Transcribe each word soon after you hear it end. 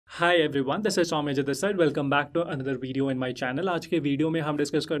Hi everyone, this is Soumyajit this side. Welcome back to another video in my channel. आज के video में हम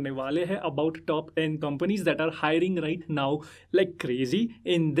discuss करने वाले हैं about top 10 companies that are hiring right now like crazy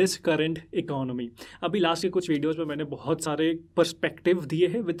in this current economy. अभी last के कुछ वीडियोस में मैंने बहुत सारे पर्सपेक्टिव दिए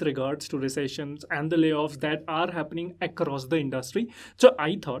हैं with regards to recessions and the layoffs that are happening across the industry. So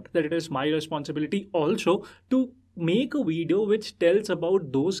I thought that it is my responsibility also to make a video which tells about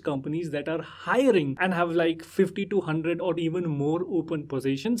those companies that are hiring and have like 50 to 100 or even more open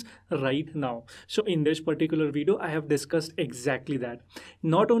positions right now. So in this particular video, I have discussed exactly that.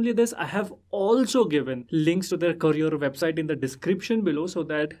 Not only this, I have also given links to their career website in the description below so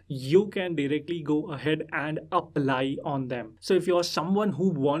that you can directly go ahead and apply on them. So if you are someone who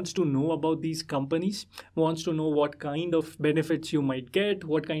wants to know about these companies, wants to know what kind of benefits you might get,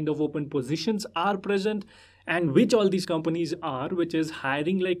 what kind of open positions are present, and which all these companies are, which is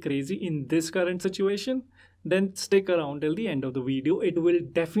hiring like crazy in this current situation, then stick around till the end of the video. It will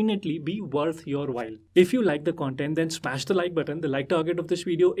definitely be worth your while. If you like the content, then smash the like button. The like target of this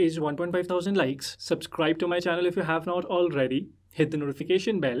video is 1.5 thousand likes. Subscribe to my channel if you have not already. Hit the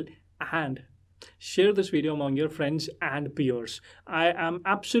notification bell and share this video among your friends and peers. I am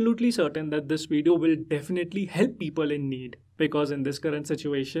absolutely certain that this video will definitely help people in need, because in this current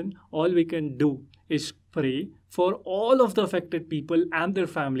situation, all we can do is pray for all of the affected people and their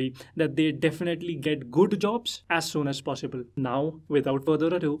family that they definitely get good jobs as soon as possible. Now, without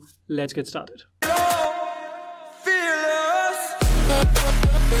further ado, let's get started.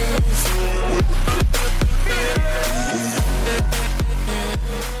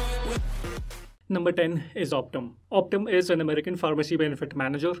 Number 10 is Optum. Optum is an American pharmacy benefit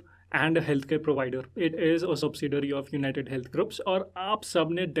manager and a healthcare provider. It is a subsidiary of United Health Groups और आप सब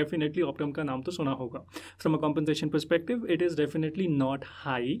ने definitely Optum का नाम तो सुना होगा. From a compensation perspective, it is definitely not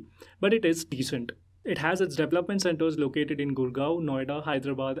high, but it is decent. It has its development centers located in Gurgaon, Noida,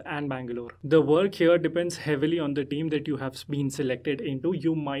 Hyderabad, and Bangalore. The work here depends heavily on the team that you have been selected into.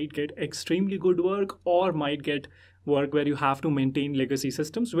 You might get extremely good work or might get work where you have to maintain legacy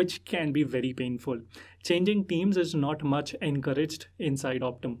systems, which can be very painful. Changing teams is not much encouraged inside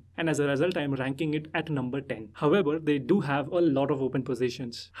Optum, and as a result, I am ranking it at number 10. However, they do have a lot of open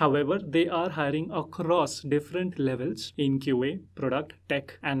positions. However, they are hiring across different levels in QA, product,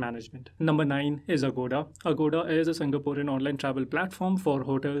 tech, and management. Number 9 is Agoda. Agoda is a Singaporean online travel platform for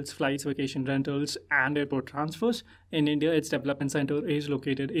hotels, flights, vacation rentals, and airport transfers. In India, its development center is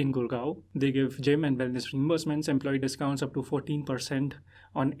located in Gurgaon. They give gym and wellness reimbursements, employee discounts up to 14%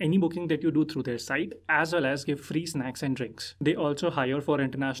 on any booking that you do through their site, as well as give free snacks and drinks. They also hire for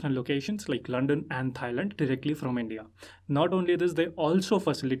international locations like London and Thailand directly from India. Not only this, they also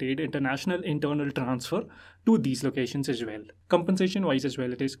facilitate international internal transfer to these locations as well. Compensation wise as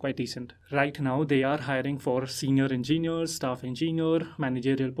well, it is quite decent. Right now, they are hiring for senior engineers, staff engineer,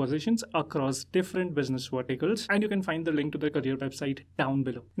 managerial positions across different business verticals, and you can find the link to the career website down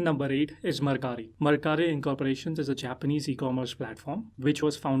below. Number 8 is Mercari. Mercari Incorporations is a Japanese e-commerce platform which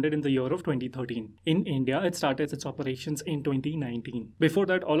was founded in the year of 2013. In India, it started its operations in 2019. Before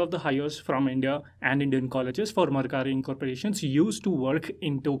that, all of the hires from India and Indian colleges for Mercari Incorporations used to work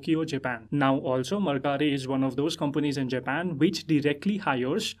in Tokyo, Japan. Now also, Mercari is one of those companies in Japan which directly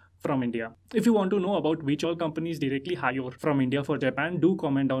hires from India. If you want to know about which all companies directly hire from India for Japan, do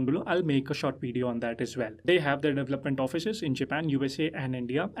comment down below. I'll make a short video on that as well. They have their development offices in Japan, USA, and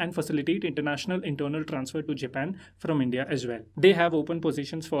India, and facilitate international internal transfer to Japan from India as well. They have open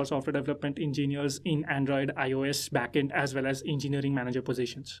positions for software development engineers in Android, iOS, backend, as well as engineering manager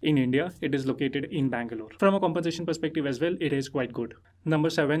positions. In India, it is located in Bangalore. From a compensation perspective as well, it is quite good. Number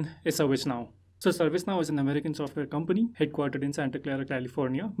 7 is ServiceNow. So ServiceNow is an American software company headquartered in Santa Clara,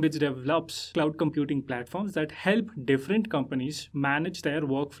 California, which develops cloud computing platforms that help different companies manage their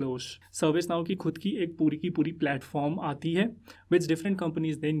workflows. ServiceNow की खुद की पूरी platform आती है, which different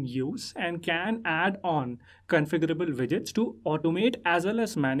companies then use and can add on configurable widgets to automate as well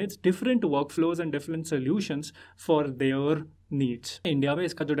as manage different workflows and different solutions for their needs. India में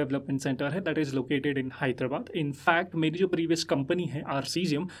इसका जो development centre है that is located in Hyderabad. In fact मेरी जो previous company है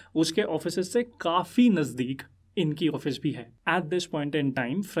आरसीजियम, उसके office से काफ़ी नज़दीक इनकी ऑफिस भी है. At this point in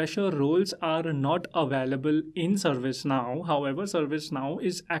time, fresher roles are not available in ServiceNow. However, ServiceNow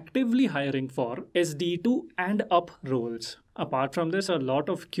is actively hiring for SDE2 and up roles. Apart from this, a lot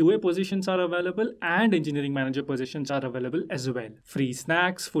of QA positions are available and engineering manager positions are available as well. Free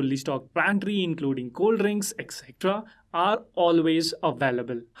snacks, fully stocked pantry, including cold drinks, etc. are always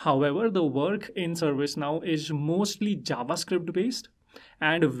available. However, the work in ServiceNow is mostly JavaScript based,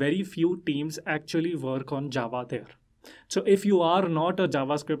 and very few teams actually work on Java there. So if you are not a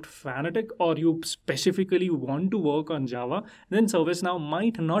JavaScript fanatic or you specifically want to work on Java, then ServiceNow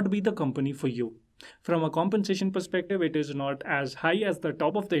might not be the company for you. From a compensation perspective, it is not as high as the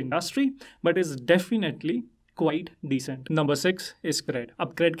top of the industry, but is definitely quite decent. Number 6 is CRED.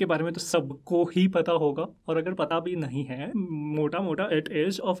 अब CRED के बारे में तो सबको ही पता होगा, और अगर पता भी नहीं है, मोटा मोटा it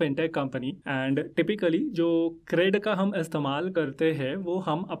is a fintech company and typically जो CRED का हम इस्तेमाल करते हैं वो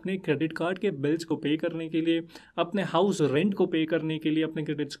हम अपने क्रेडिट कार्ड के बिल्स को पे करने के लिए, अपने हाउस रेंट को पे करने के लिए, अपने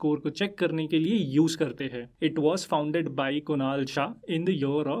क्रेडिट स्कोर को चेक करने के लिए यूज करते हैं. It was founded by Kunal Shah in the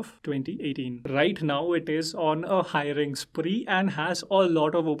year of 2018. Right now it is on a hiring स्प्री and has a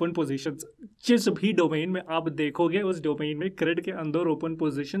lot of open positions. जिस भी डोमेन में आप देखोगे उस डोमेन में CRED के अंदर ओपन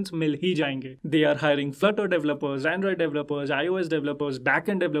पोजीशंस मिल ही जाएंगे. They are hiring Flutter developers, Android developers, iOS developers,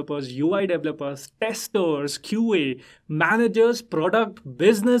 backend developers, UI developers, testers, QA, managers, product,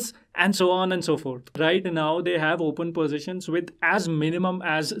 business, and so on and so forth. Right now they have open positions with as minimum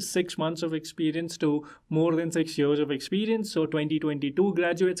as 6 months of experience to more than 6 years of experience. So 2022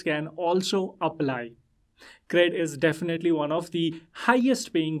 graduates can also apply. CRED is definitely one of the highest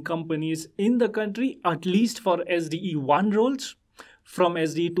paying companies in the country, at least for SDE 1 roles. From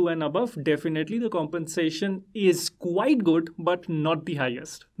SDE 2 and above, definitely the compensation is quite good, but not the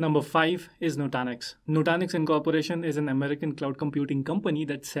highest. Number 5 is Nutanix. Nutanix Incorporation is an American cloud computing company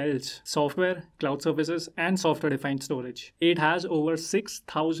that sells software, cloud services, and software-defined storage. It has over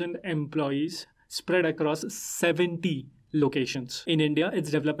 6,000 employees spread across 70 locations. In India,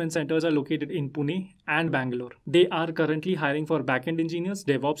 its development centers are located in Pune and Bangalore. They are currently hiring for backend engineers,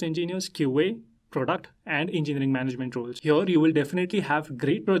 DevOps engineers, QA, product, and engineering management roles. Here, you will definitely have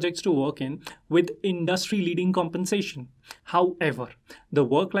great projects to work in with industry-leading compensation. However, the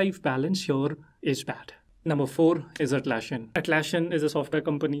work-life balance here is bad. Number 4 is Atlassian. Atlassian is a software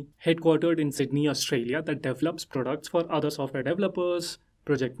company headquartered in Sydney, Australia that develops products for other software developers,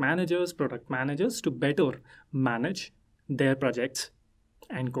 project managers, product managers to better manage their projects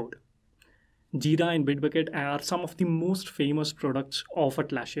and code. Jira and Bitbucket are some of the most famous products of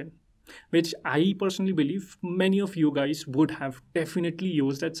Atlassian, which I personally believe many of you guys would have definitely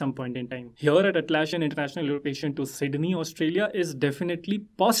used at some point in time. Here at Atlassian, international relocation to Sydney, Australia is definitely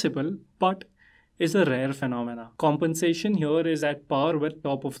possible, but is a rare phenomena. Compensation here is at par with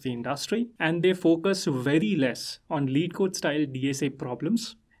top of the industry, and they focus very less on lead code style DSA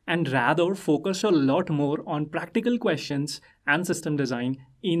problems, and rather focus a lot more on practical questions and system design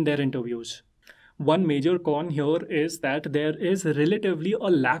in their interviews. One major con here is that there is relatively a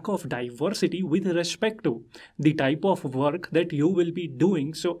lack of diversity with respect to the type of work that you will be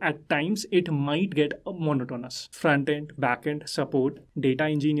doing, so at times it might get monotonous. Front-end, back-end, support, data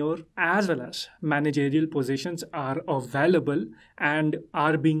engineer, as well as managerial positions are available and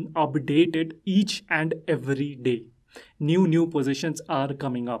are being updated each and every day. New positions are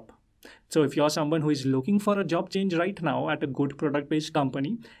coming up. So if you're someone who is looking for a job change right now at a good product-based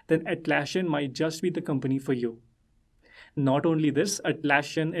company, then Atlassian might just be the company for you. Not only this,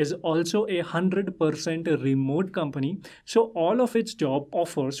 Atlassian is also a 100% remote company. So all of its job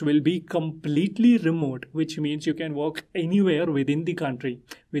offers will be completely remote, which means you can work anywhere within the country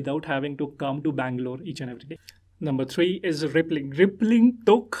without having to come to Bangalore each and every day. Number 3 is Rippling. Rippling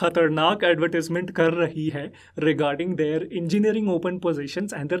तो खतरनाक advertisement कर रही है regarding their engineering open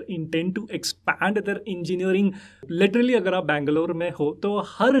positions and their intent to expand their engineering. Literally अगर आप बैंगलोर में हो तो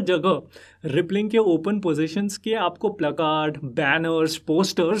हर जगह Rippling के open positions के आपको प्लकार्ड, बैनर्स,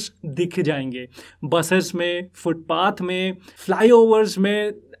 पोस्टर्स दिख जाएंगे. बसेस में, फुटपाथ में, फ्लाईओवर्स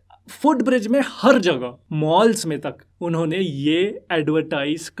में, फुट ब्रिज में, हर जगह, मॉल्स में तक उन्होंने ये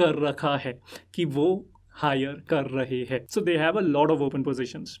एडवर्टाइज कर रखा है कि वो हायर कर रहे हैं. So they have a lot of open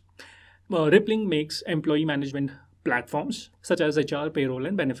positions. Rippling makes employee management platforms such as HR, payroll,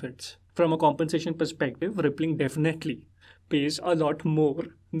 and benefits. From a compensation perspective, Rippling definitely pays a lot more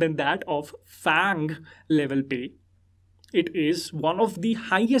than that of FANG level pay. It is one of the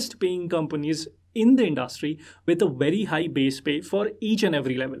highest paying companies in the industry with a very high base pay for each and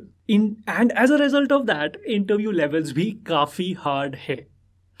every level. And as a result of that, interview levels भी काफी hard है.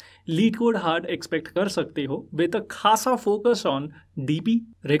 Leet code hard expect कर सकते हो with a खासा focus on DP,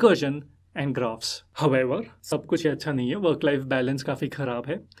 recursion and graphs. However, सब कुछ अच्छा नहीं है. वर्क लाइफ बैलेंस काफ़ी ख़राब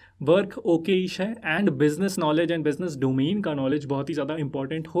है. वर्क ओके-इश है and business knowledge and business domain का नॉलेज बहुत ही ज़्यादा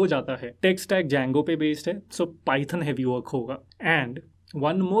इंपॉर्टेंट हो जाता है. टेक स्टैक जैंगो पे बेस्ड है, सो पाइथन हैवी वर्क होगा. And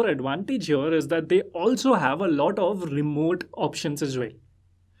one more advantage here is that they also have a lot of remote options as well.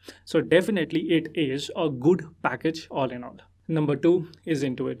 So definitely it is a good package all in all. Number 2 is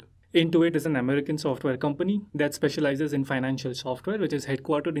Intuit. Intuit is an American software company that specializes in financial software, which is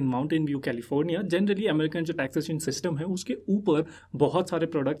headquartered in Mountain View, California. Generally, American जो taxation system है उसके ऊपर बहुत सारे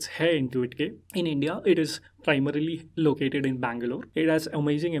products है Intuit के. In India, it is primarily located in Bangalore. It has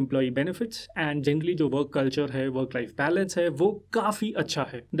amazing employee benefits and generally जो work culture है, work-life balance है, वो काफ़ी अच्छा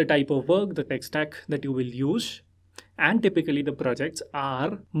है. The type of work, the tech stack that you will use, and typically the projects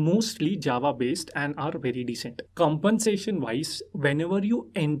are mostly Java based and are very decent. Compensation wise, whenever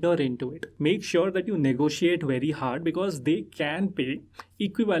you enter into it, make sure that you negotiate very hard because they can pay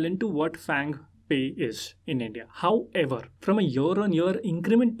equivalent to what FANG pay is in India. However, from a year on year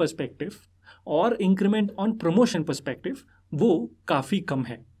increment perspective or increment on promotion perspective, वो काफ़ी कम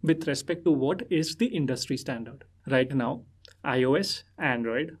है with respect to what is the industry standard. Right now, iOS,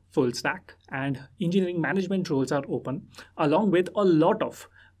 Android, full stack, and engineering management roles are open, along with a lot of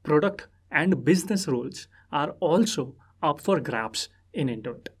product and business roles are also up for grabs in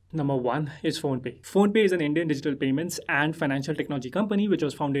Intuit. Number one is PhonePe. PhonePe is an Indian digital payments and financial technology company which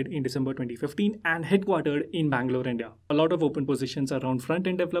was founded in December 2015 and headquartered in Bangalore, India. A lot of open positions around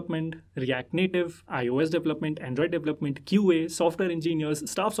front-end development, React Native, iOS development, Android development, QA, software engineers,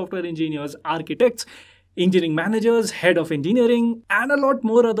 staff software engineers, architects, engineering managers, head of engineering, and a lot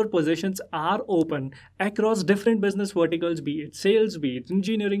more other positions are open across different business verticals, be it sales, be it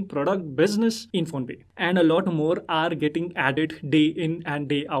engineering, product, business in PhonePe. And a lot more are getting added day in and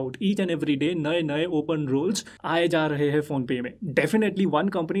day out. Each and every day, नए open roles आए जा रहे हैं PhonePe में. Definitely one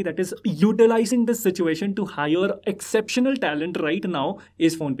company that is utilizing this situation to hire exceptional talent right now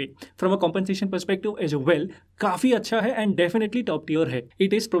is PhonePe. From a compensation perspective as well, काफी अच्छा है and definitely top tier है.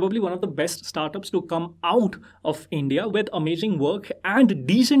 It is probably one of the best startups to come out of India with amazing work and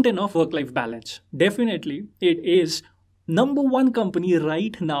decent enough work-life balance. Definitely, it is number one company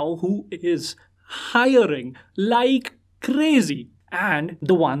right now who is hiring like crazy and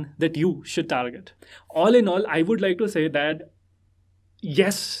the one that you should target. All in all, I would like to say that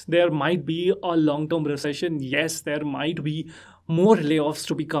yes, there might be a long-term recession. Yes, there might be more layoffs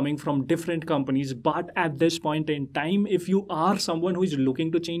to be coming from different companies. But at this point in time, if you are someone who is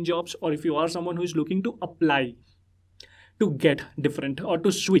looking to change jobs or if you are someone who is looking to apply to get different or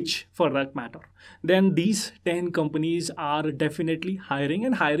to switch for that matter, then these 10 companies are definitely hiring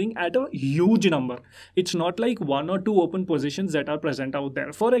and hiring at a huge number. It's not like one or two open positions that are present out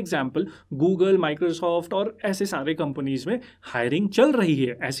there. For example, Google, Microsoft और ऐसे सारे companies में hiring चल रही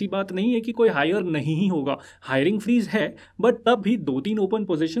है. ऐसी बात नहीं है कि कोई hire नहीं ही होगा. Hiring freeze है, but तब भी 2-3 open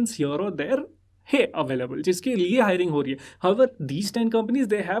positions here or there है available जिसके लिए hiring हो रही है. However, these 10 companies,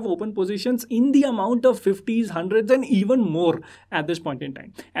 they have open positions in the amount of 50s, 100s and even more at this point in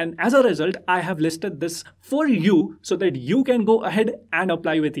time. And as a result, I have listed this for you so that you can go ahead and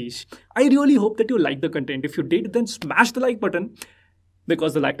apply with ease. I really hope that you like the content. If you did, then smash the like button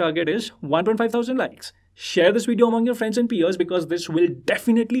because the like target is 1,500 likes. Share this video among your friends and peers because this will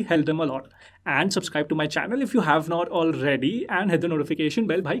definitely help them a lot. And subscribe to my channel if you have not already and hit the notification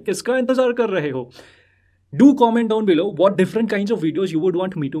bell. भाई किसका इंतजार कर रहे हो? Do comment down below what different kinds of videos you would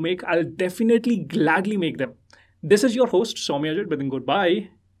want me to make. I'll definitely gladly make them. This is your host Soumyajit bidding goodbye.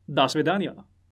 Das Vedanya.